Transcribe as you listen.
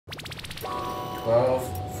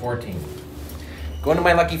12, 14. Going to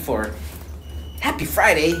my lucky floor. Happy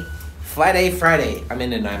Friday. Friday. I'm in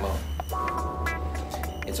Nanaimo.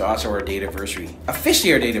 It's also our date anniversary.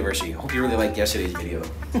 Officially our date anniversary. Hope you really liked yesterday's video.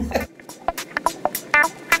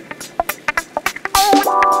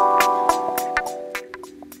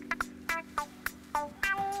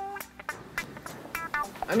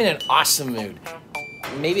 I'm in an awesome mood.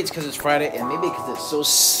 Maybe it's because it's Friday and maybe because it's so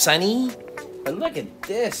sunny. But look at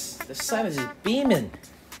this. The sun is just beaming.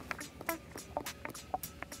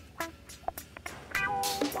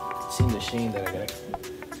 It seems a shame that I gotta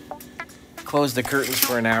close the curtains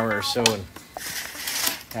for an hour or so and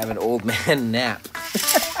have an old man nap.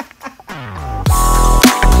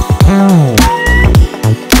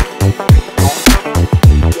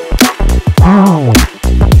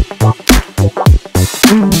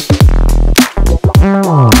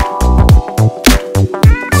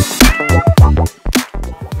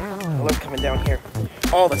 I love coming down here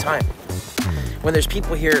all the time. When there's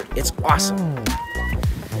people here, it's awesome.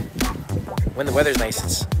 When the weather's nice,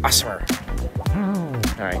 it's awesomer.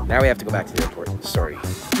 All right, now we have to go back to the airport. Sorry.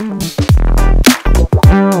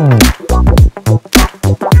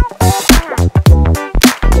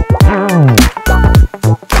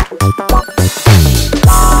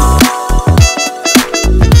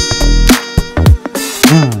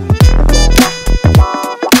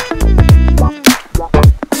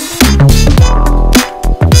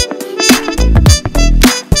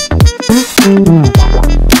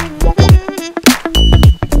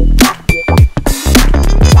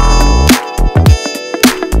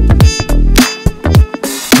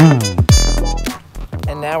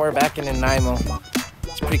 And now we're back in Nanaimo.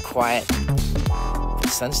 It's pretty quiet. The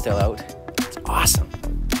sun's still out. It's awesome.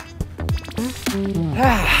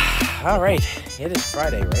 All right, it is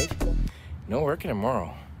Friday, right? No working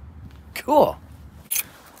tomorrow. Cool.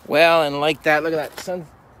 Well, and like that, look at that sun.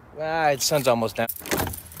 The sun's almost down.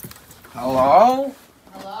 Hello?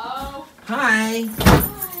 Hello? Hi.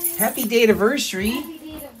 Hi. Happy date anniversary. Happy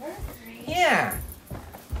date anniversary. Yeah.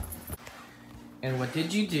 And what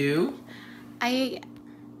did you do? I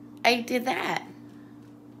did that.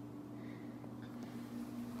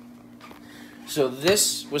 So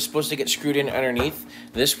this was supposed to get screwed in underneath.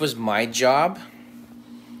 This was my job.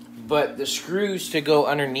 But the screws to go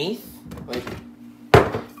underneath, like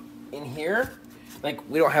in here, like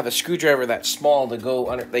we don't have a screwdriver that small to go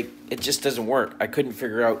under, like it just doesn't work. I couldn't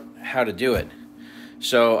figure out how to do it.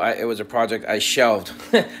 So it was a project I shelved.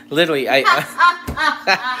 Literally, I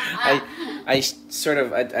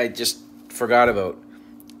just forgot about.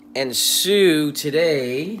 And Sue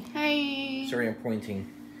today, Hey. sorry I'm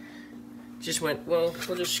pointing, just went, well,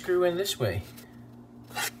 we'll just screw in this way.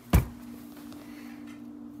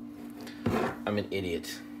 I'm an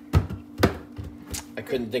idiot. I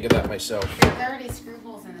couldn't think of that myself. There's already screw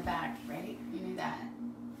holes in the back, right? You knew that.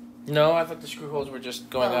 No, I thought the screw holes were just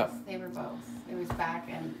going both. up. They were both. It was back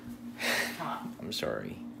and top. I'm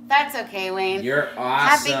sorry. That's okay, Wayne. You're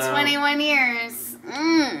awesome. Happy 21 years.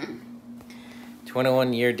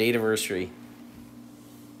 21-year date anniversary.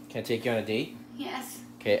 Can I take you on a date? Yes.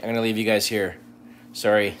 Okay, I'm gonna leave you guys here.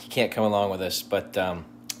 Sorry, you can't come along with us, but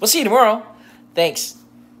we'll see you tomorrow. Thanks.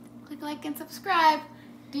 Click like and subscribe.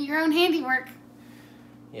 Do your own handiwork.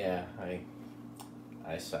 Yeah,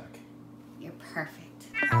 I suck. You're perfect.